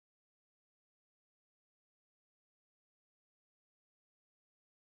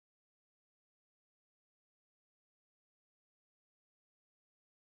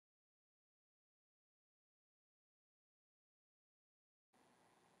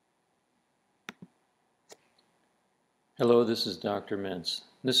Hello, this is Dr. Mintz.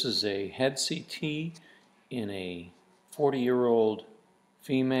 This is a head CT in a 40-year-old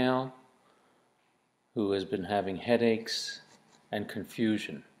female who has been having headaches and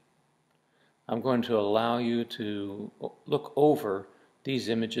confusion. I'm going to allow you to look over these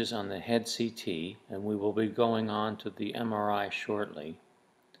images on the head CT, and we will be going on to the MRI shortly.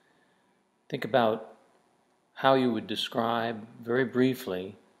 Think about how you would describe very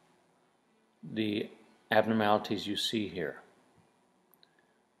briefly the abnormalities you see here.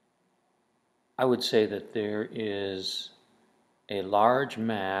 I would say that there is a large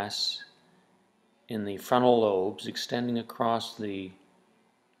mass in the frontal lobes extending across the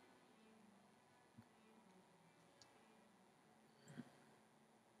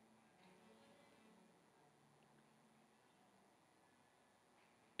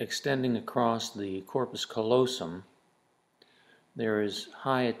corpus callosum. There is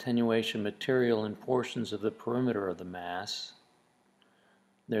high attenuation material in portions of the perimeter of the mass.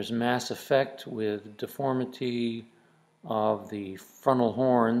 There's mass effect with deformity of the frontal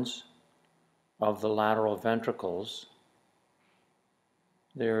horns of the lateral ventricles.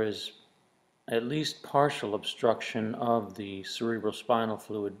 There is at least partial obstruction of the cerebrospinal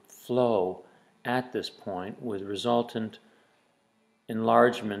fluid flow at this point, with resultant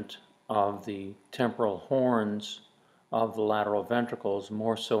enlargement of the temporal horns of the lateral ventricles,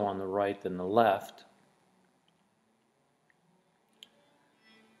 more so on the right than the left.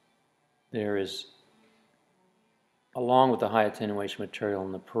 There is, along with the high attenuation material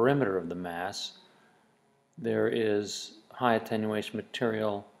in the perimeter of the mass, there is high attenuation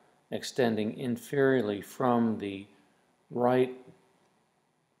material extending inferiorly from the right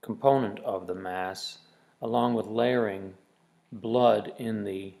component of the mass, along with layering blood in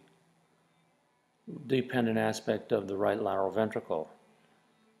the dependent aspect of the right lateral ventricle.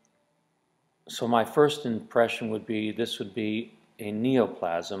 So my first impression would be this would be a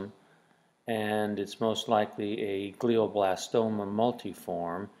neoplasm, and it's most likely a glioblastoma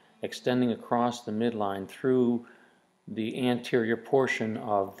multiforme extending across the midline through the anterior portion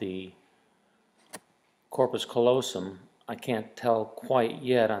of the corpus callosum. I can't tell quite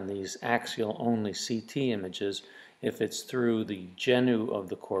yet on these axial only CT images if it's through the genu of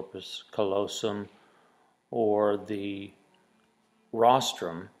the corpus callosum or the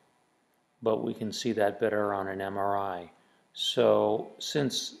rostrum, but we can see that better on an MRI. So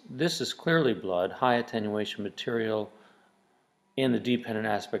since this is clearly blood, high attenuation material in the dependent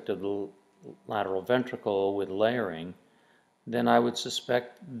aspect of the lateral ventricle with layering, then I would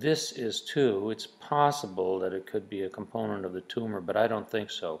suspect this is too. It's possible that it could be a component of the tumor, but I don't think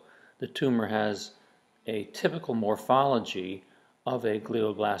so. The tumor has a typical morphology of a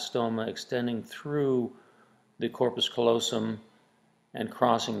glioblastoma extending through the corpus callosum and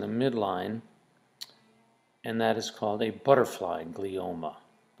crossing the midline, and that is called a butterfly glioma.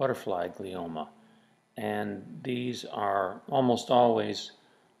 Butterfly glioma. And these are almost always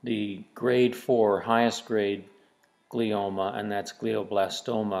the grade 4, highest grade glioma, and that's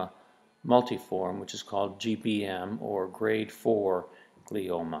glioblastoma multiforme, which is called GBM, or grade 4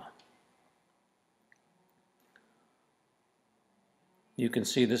 glioma. You can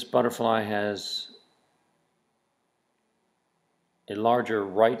see this butterfly has a larger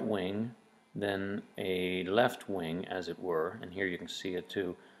right wing than a left wing, as it were, and here you can see it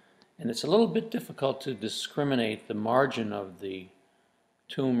too. And it's a little bit difficult to discriminate the margin of the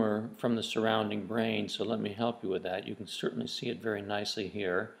tumor from the surrounding brain, so let me help you with that. You can certainly see it very nicely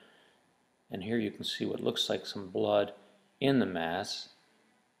here, and here you can see what looks like some blood in the mass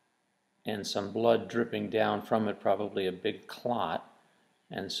and some blood dripping down from it, probably a big clot,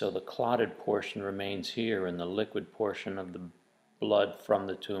 and so the clotted portion remains here, and the liquid portion of the blood from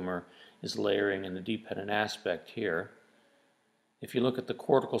the tumor is layering in the dependent aspect here. If you look at the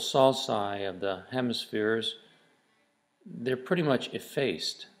cortical sulci of the hemispheres, they're pretty much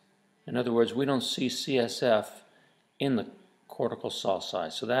effaced. In other words, we don't see CSF in the cortical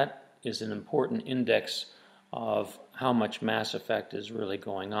sulci, so that is an important index of how much mass effect is really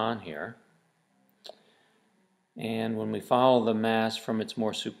going on here. And when we follow the mass from its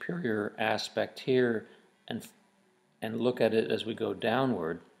more superior aspect here and look at it as we go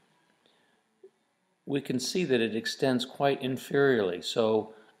downward, we can see that it extends quite inferiorly.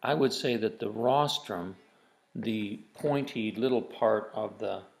 So I would say that the rostrum, the pointy little part of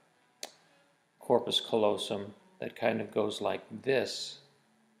the corpus callosum that kind of goes like this,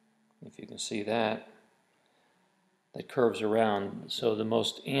 if you can see that, that curves around. So the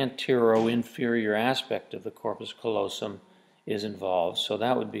most antero-inferior aspect of the corpus callosum is involved. So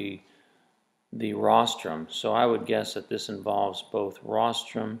that would be the rostrum. So I would guess that this involves both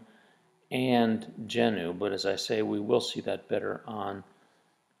rostrum and genu, but as I say, we will see that better on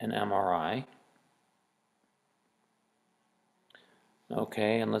an MRI.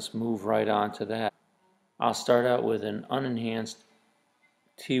 Okay, and let's move right on to that. I'll start out with an unenhanced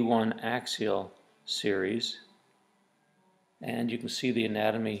T1 axial series, and you can see the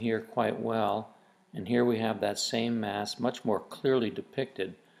anatomy here quite well. And here we have that same mass much more clearly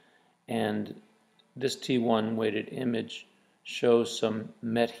depicted, and this T1 weighted image shows some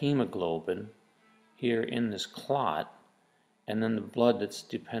methemoglobin here in this clot, and then the blood that's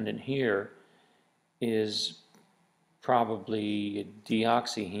dependent here is probably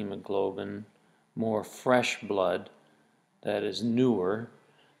deoxyhemoglobin, more fresh blood that is newer,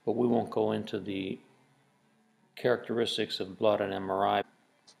 but we won't go into the characteristics of blood on MRI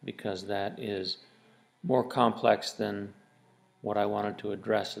because that is more complex than what I wanted to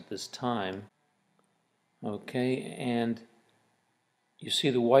address at this time. Okay, and you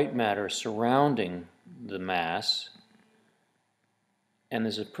see the white matter surrounding the mass, and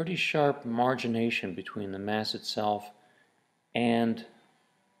there's a pretty sharp margination between the mass itself and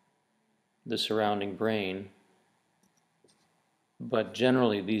the surrounding brain. But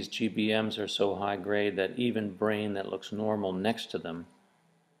generally these GBMs are so high grade that even brain that looks normal next to them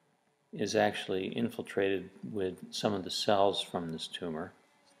is actually infiltrated with some of the cells from this tumor.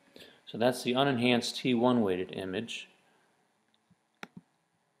 So that's the unenhanced T1 weighted image.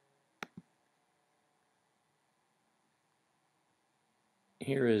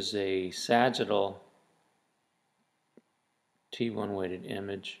 Here is a sagittal T1 weighted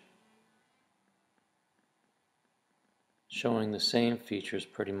image showing the same features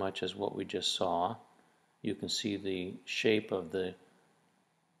pretty much as what we just saw. You can see the shape of the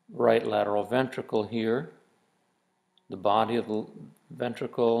right lateral ventricle here, the body of the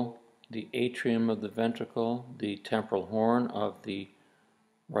ventricle, the atrium of the ventricle, the temporal horn of the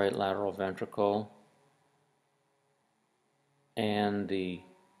right lateral ventricle, and the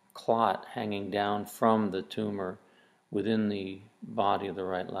clot hanging down from the tumor within the body of the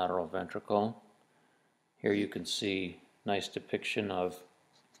right lateral ventricle. Here you can see a nice depiction of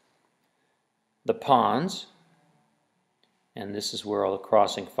the pons, and this is where all the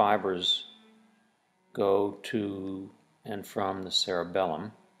crossing fibers go to and from the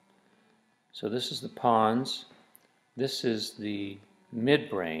cerebellum. So this is the pons, this is the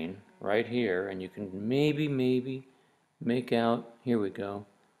midbrain right here, and you can maybe make out, here we go,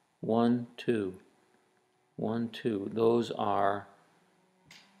 1, 2, 1, 2. Those are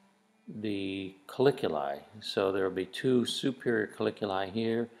the colliculi. So there will be 2 superior colliculi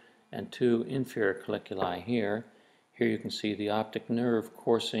here and 2 inferior colliculi here. Here you can see the optic nerve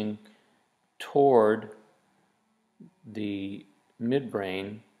coursing toward the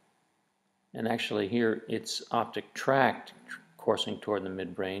midbrain, and actually here it's optic tract coursing toward the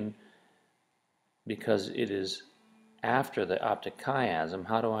midbrain because it is after the optic chiasm.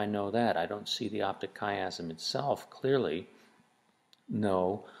 How do I know that? I don't see the optic chiasm itself clearly,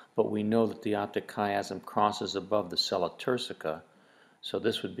 no, but we know that the optic chiasm crosses above the sella turcica, so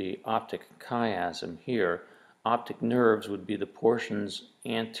this would be optic chiasm here. Optic nerves would be the portions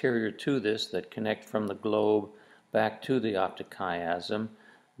anterior to this that connect from the globe back to the optic chiasm.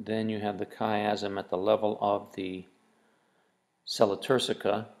 Then you have the chiasm at the level of the sella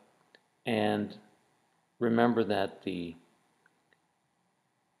turcica, and remember that the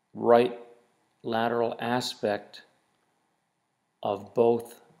right lateral aspect of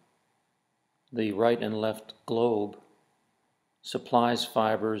both the right and left globe supplies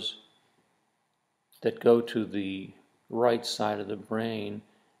fibers that go to the right side of the brain,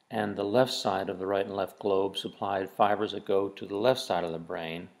 and the left side of the right and left globe supplied fibers that go to the left side of the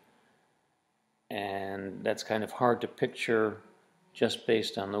brain. And that's kind of hard to picture just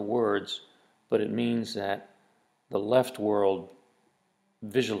based on the words, but it means that the left world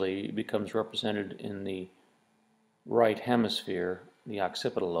visually becomes represented in the right hemisphere, the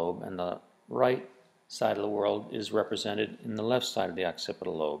occipital lobe, and the right side of the world is represented in the left side of the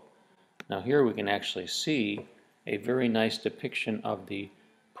occipital lobe. Now here we can actually see a very nice depiction of the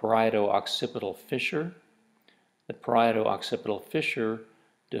parieto-occipital fissure. The parieto-occipital fissure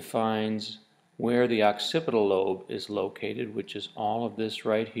defines where the occipital lobe is located, which is all of this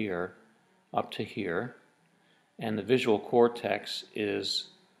right here up to here, and the visual cortex is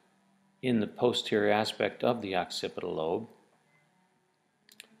in the posterior aspect of the occipital lobe,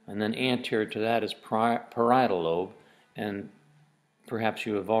 and then anterior to that is parietal lobe, and perhaps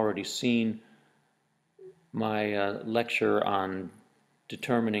you have already seen my lecture on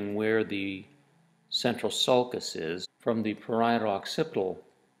determining where the central sulcus is from the parieto-occipital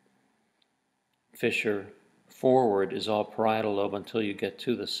fissure forward is all parietal lobe until you get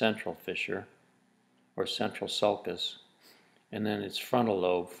to the central fissure or central sulcus, and then it's frontal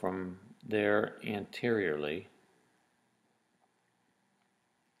lobe from there anteriorly.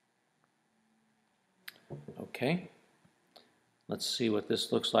 Okay, let's see what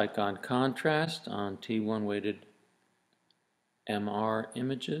this looks like on contrast on T1 weighted MR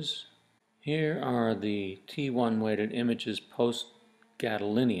images. Here are the T1 weighted images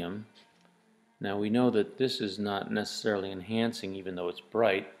post-gadolinium. Now we know that this is not necessarily enhancing even though it's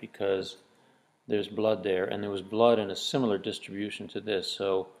bright, because there's blood there, and there was blood in a similar distribution to this,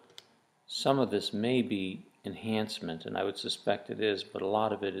 so some of this may be enhancement, and I would suspect it is, but a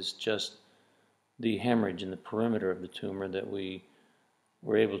lot of it is just the hemorrhage in the perimeter of the tumor that we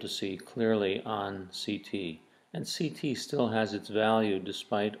were able to see clearly on CT. And CT still has its value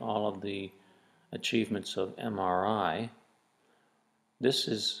despite all of the achievements of MRI. This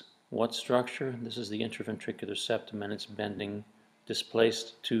is what structure? This is the intraventricular septum, and it's bending,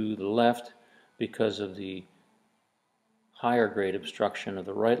 displaced to the left because of the higher grade obstruction of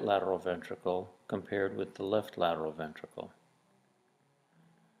the right lateral ventricle compared with the left lateral ventricle.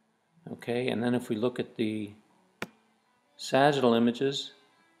 Okay, and then if we look at the sagittal images,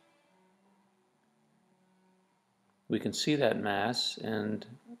 we can see that mass, and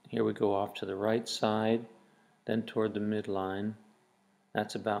here we go off to the right side, then toward the midline.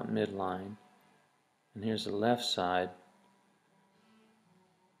 That's about midline. And here's the left side.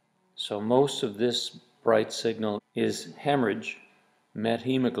 So most of this bright signal is hemorrhage,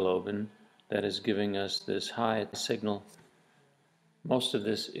 methemoglobin, that is giving us this high signal. Most of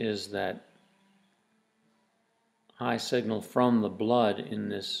this is that high signal from the blood in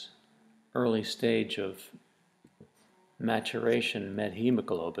this early stage of maturation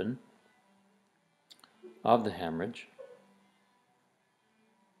methemoglobin of the hemorrhage.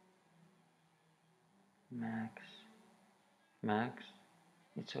 Max,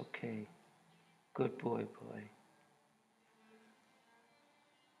 it's okay. Good boy.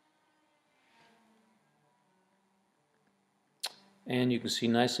 And you can see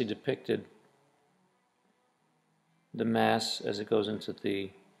nicely depicted the mass as it goes into the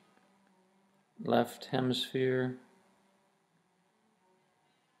left hemisphere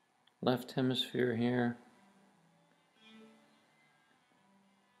here,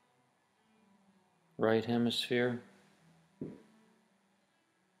 right hemisphere.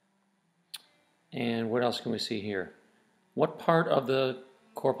 And what else can we see here? What part of the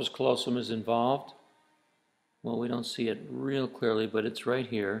corpus callosum is involved? Well, we don't see it real clearly, but it's right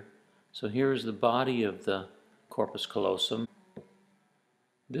here. So here's the body of the corpus callosum.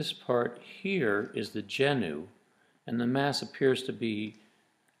 This part here is the genu, and the mass appears to be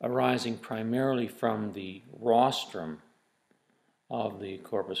arising primarily from the rostrum of the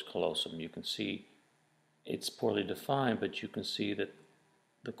corpus callosum. You can see it's poorly defined, but you can see that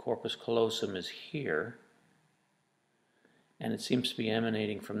the corpus callosum is here, and it seems to be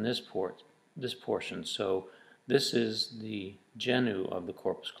emanating from this portion. So this is the genu of the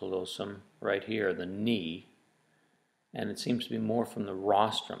corpus callosum right here, the knee, and it seems to be more from the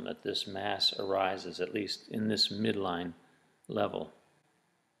rostrum that this mass arises, at least in this midline level.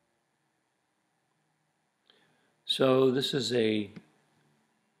 So this is a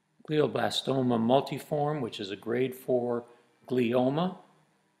glioblastoma multiforme, which is a grade 4 glioma.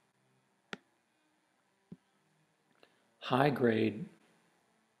 High grade,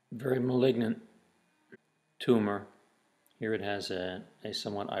 very malignant tumor. Here it has a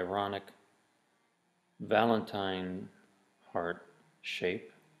somewhat ironic Valentine heart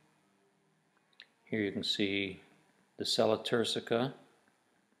shape. Here you can see the sella turcica,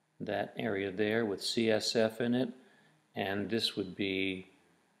 that area there with CSF in it, and this would be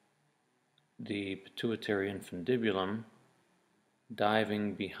the pituitary infundibulum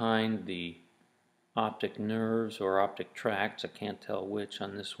diving behind the optic nerves or optic tracts, I can't tell which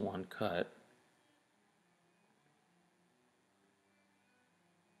on this one cut.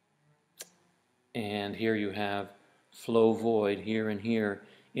 And here you have flow void here and here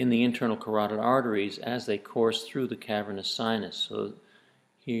in the internal carotid arteries as they course through the cavernous sinus. So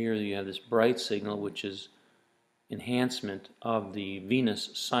here you have this bright signal, which is enhancement of the venous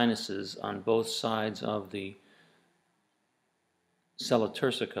sinuses on both sides of the sella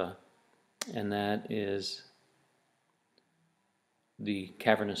turcica, and that is the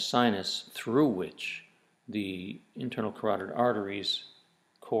cavernous sinus through which the internal carotid arteries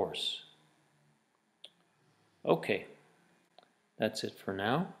course. Okay, that's it for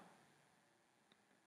now.